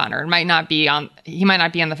just said, Connor. He might not be on the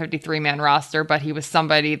 53-man roster, but he was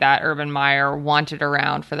somebody that Urban Meyer wanted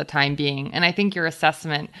around for the time being. And I think your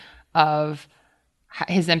assessment of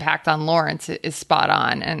his impact on Lawrence is spot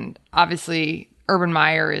on. And obviously, Urban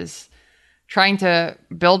Meyer is trying to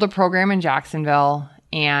build a program in Jacksonville.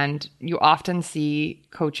 And you often see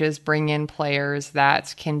coaches bring in players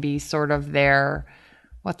that can be sort of their,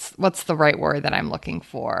 what's the right word that I'm looking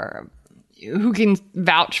for? Who can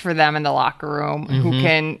vouch for them in the locker room, mm-hmm. who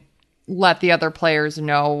can let the other players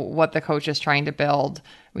know what the coach is trying to build.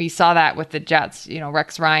 We saw that with the Jets.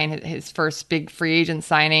 Rex Ryan, his first big free agent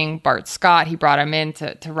signing, Bart Scott, he brought him in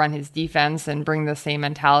to run his defense and bring the same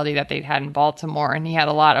mentality that they'd had in Baltimore. And he had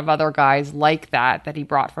a lot of other guys like that he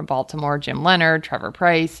brought from Baltimore, Jim Leonard, Trevor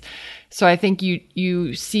Price. So I think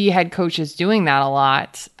you see head coaches doing that a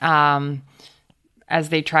lot as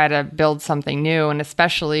they try to build something new. And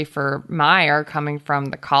especially for Meyer coming from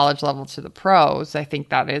the college level to the pros, I think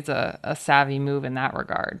that is a savvy move in that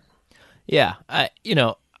regard. Yeah,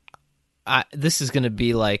 this is going to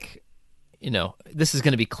be this is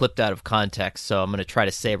going to be clipped out of context, so I'm going to try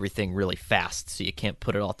to say everything really fast so you can't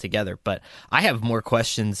put it all together. But I have more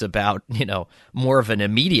questions about, more of an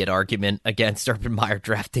immediate argument against Urban Meyer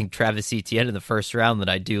drafting Travis Etienne in the first round than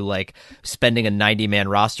I do spending a 90-man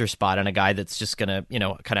roster spot on a guy that's just going to,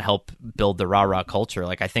 kind of help build the rah-rah culture.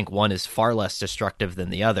 I think one is far less destructive than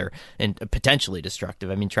the other and potentially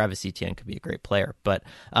destructive. I mean, Travis Etienne could be a great player, but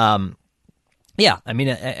yeah, I mean,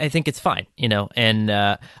 I think it's fine,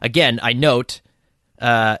 and again, I note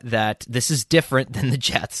that this is different than the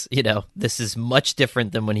Jets. This is much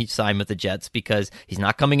different than when he signed with the Jets because he's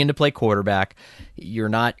not coming in to play quarterback. You're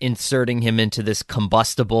not inserting him into this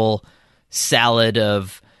combustible salad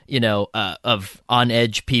of on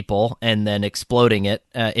edge people and then exploding it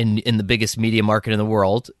in the biggest media market in the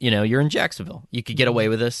world. You're in Jacksonville. You could get away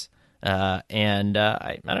with this, and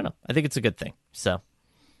I don't know. I think it's a good thing. So.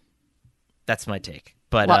 That's my take.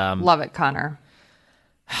 But love it, Connor.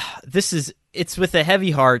 It's with a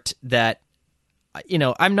heavy heart that,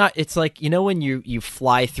 I'm not, it's like, when you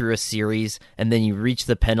fly through a series and then you reach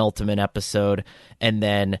the penultimate episode and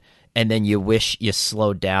then you wish you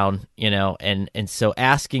slowed down, and so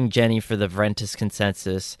asking Jenny for the Ventus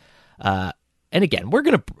consensus, and again, we're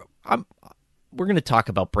going to talk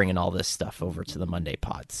about bringing all this stuff over to the Monday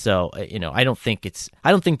pod. So, I don't think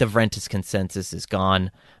the Ventus consensus is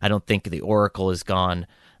gone. I don't think the Oracle is gone.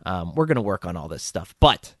 We're going to work on all this stuff.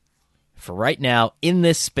 But for right now, in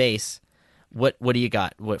this space, what do you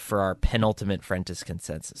got for our penultimate Ventus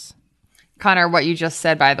consensus? Connor, what you just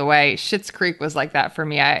said, by the way, Schitt's Creek was like that for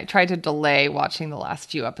me. I tried to delay watching the last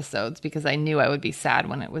few episodes because I knew I would be sad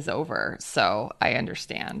when it was over. So I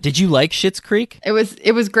understand. Did you like Schitt's Creek? It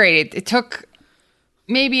was great. It took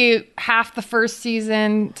maybe half the first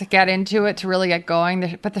season to get into it, to really get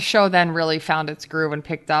going. But the show then really found its groove and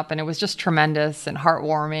picked up. And it was just tremendous and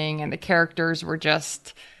heartwarming. And the characters were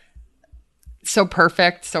just so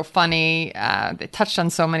perfect, so funny. They touched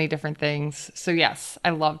on so many different things. So yes,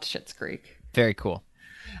 I loved Schitt's Creek. Very cool.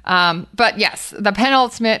 But yes, the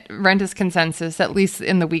penultimate Rentis consensus, at least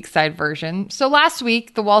in the weak side version. So last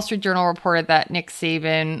week, the Wall Street Journal reported that Nick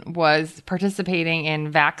Saban was participating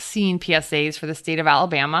in vaccine PSAs for the state of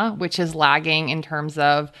Alabama, which is lagging in terms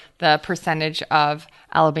of the percentage of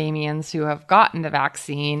Alabamians who have gotten the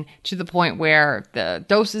vaccine, to the point where the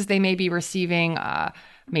doses they may be receiving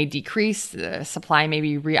may decrease, the supply may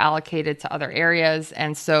be reallocated to other areas.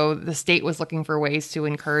 And so the state was looking for ways to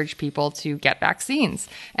encourage people to get vaccines.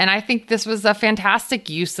 And I think this was a fantastic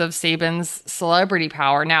use of Saban's celebrity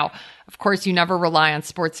power. Now, of course, you never rely on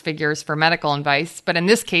sports figures for medical advice, but in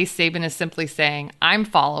this case, Saban is simply saying, I'm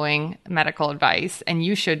following medical advice and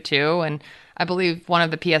you should too. And I believe one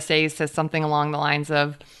of the PSAs says something along the lines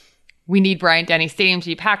of, we need Bryant-Denny Stadium to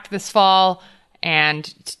be packed this fall,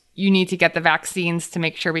 and you need to get the vaccines to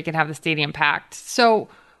make sure we can have the stadium packed. So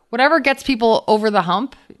whatever gets people over the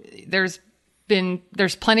hump, there's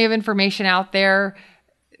plenty of information out there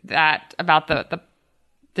that about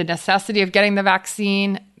the necessity of getting the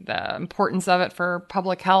vaccine, the importance of it for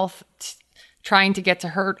public health, trying to get to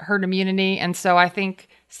herd immunity. And so I think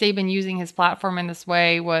Saban using his platform in this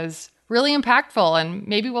way was really impactful, and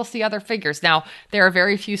maybe we'll see other figures. Now, there are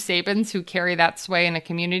very few Sabans who carry that sway in a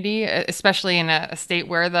community, especially in a state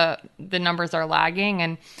where the numbers are lagging.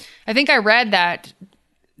 And I think I read that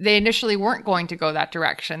they initially weren't going to go that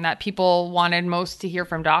direction, that people wanted most to hear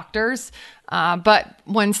from doctors. But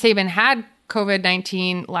when Saban had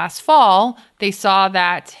COVID-19 last fall, they saw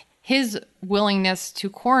that his willingness to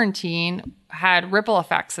quarantine had ripple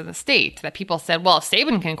effects in the state, that people said, well, if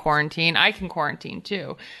Saban can quarantine, I can quarantine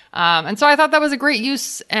too. And so I thought that was a great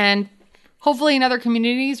use. And hopefully in other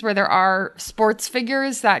communities where there are sports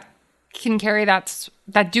figures that can carry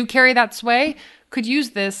that sway, could use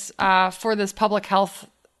this for this public health,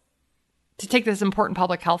 to take this important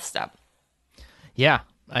public health step. Yeah.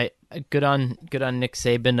 Good on Nick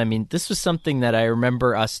Saban. I mean, this was something that I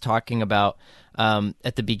remember us talking about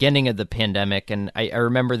at the beginning of the pandemic. And I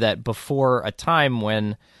remember that before a time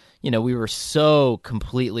when, we were so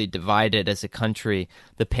completely divided as a country,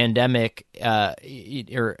 the pandemic,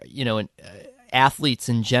 athletes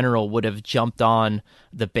in general would have jumped on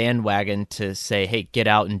the bandwagon to say, hey, get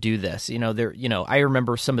out and do this. I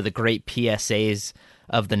remember some of the great PSAs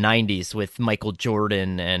of the 90s with Michael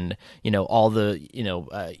Jordan and, all the,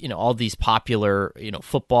 all these popular,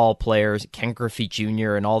 football players, Ken Griffey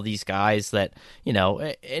Jr. and all these guys that,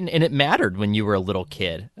 and it mattered when you were a little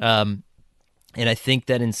kid. And I think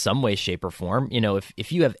that in some way, shape or form,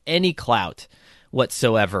 if you have any clout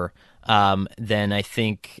whatsoever, then I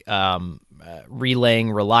think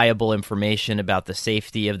relaying reliable information about the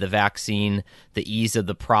safety of the vaccine, the ease of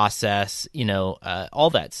the process, all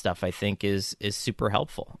that stuff I think is super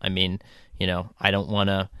helpful. I mean, I don't want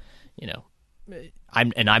to,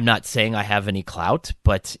 I'm not saying I have any clout,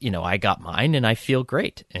 but I got mine and I feel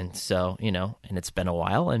great. And so, and it's been a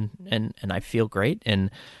while and I feel great. And,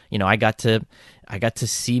 I got to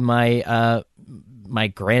see my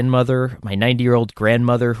grandmother, my 90-year-old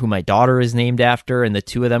grandmother, who my daughter is named after, and the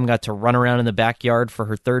two of them got to run around in the backyard for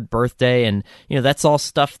her third birthday. And, that's all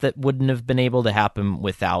stuff that wouldn't have been able to happen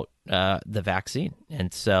without the vaccine.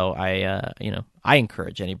 And so I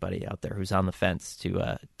encourage anybody out there who's on the fence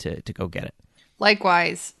to go get it.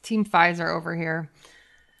 Likewise, Team Pfizer over here.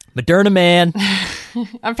 Moderna, man.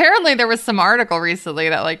 Apparently there was some article recently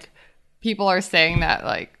that people are saying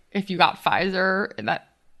that if you got Pfizer,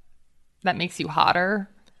 that makes you hotter.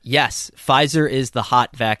 Yes, Pfizer is the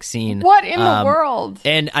hot vaccine. What in the world?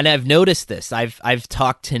 And I've noticed this. I've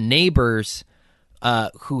talked to neighbors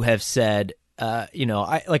who have said, I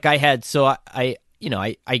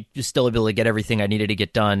was still able to get everything I needed to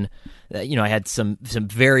get done. I had some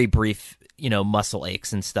very brief muscle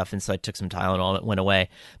aches and stuff, and so I took some Tylenol and it went away.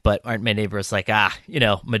 But my neighbor was like,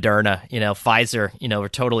 Moderna, Pfizer, we're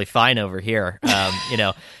totally fine over here,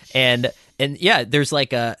 And yeah, there's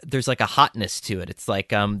like a hotness to it. It's like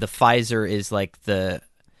the Pfizer is like the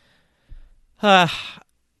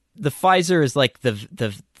Pfizer is like the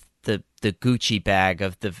Gucci bag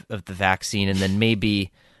of the vaccine, and then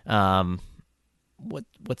maybe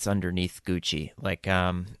what's underneath Gucci, like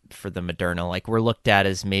for the Moderna, like we're looked at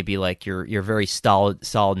as maybe like you're very solid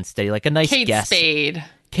and steady, like a nice Kate Guess. Spade.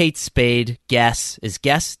 Kate Spade. Guess. Does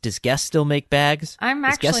Guess still make bags? I'm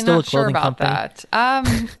Is Guess actually still not a sure clothing about company?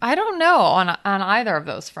 that. I don't know on either of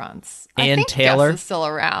those fronts. I Ann think Taylor? Guess is still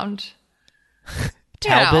around.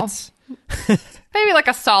 Talbots. Maybe like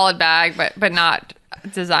a solid bag, but not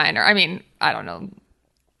designer. I mean, I don't know.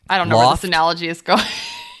 I don't know where Loft? this analogy is going.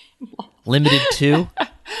 Limited to.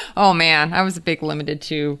 Oh man, I was a big Limited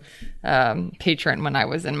to patron when I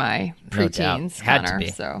was in my No doubt. preteens, Had Connor. to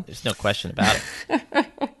be. So There's no question about it.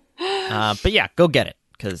 But yeah, go get it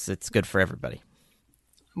because it's good for everybody.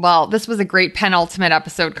 well, this was a great penultimate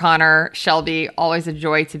episode, Connor. Shelby, always a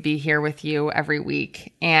joy to be here with you every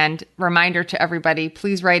week. And reminder to everybody,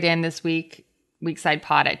 please write in this week,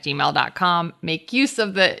 weeksidepod@gmail.com. Make use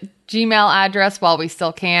of the Gmail address while we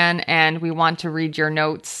still can. And we want to read your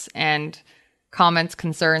notes and comments,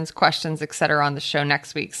 concerns, questions, etc. on the show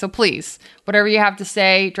next week. So please, whatever you have to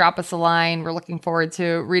say, drop us a line. We're looking forward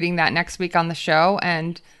to reading that next week on the show.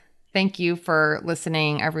 And thank you for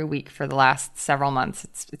listening every week for the last several months.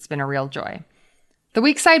 It's been a real joy. The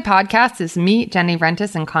Weekside podcast is me, Jenny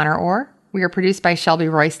Rentis, and Connor Orr. We are produced by Shelby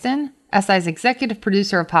Royston. SI's executive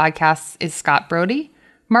producer of podcasts is Scott Brody.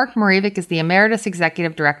 Mark Moravik is the emeritus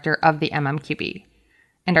executive director of the MMQB.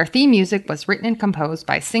 And our theme music was written and composed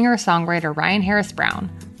by singer-songwriter Ryan Harris Brown,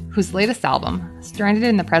 whose latest album, Stranded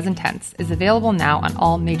in the Present Tense, is available now on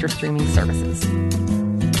all major streaming services.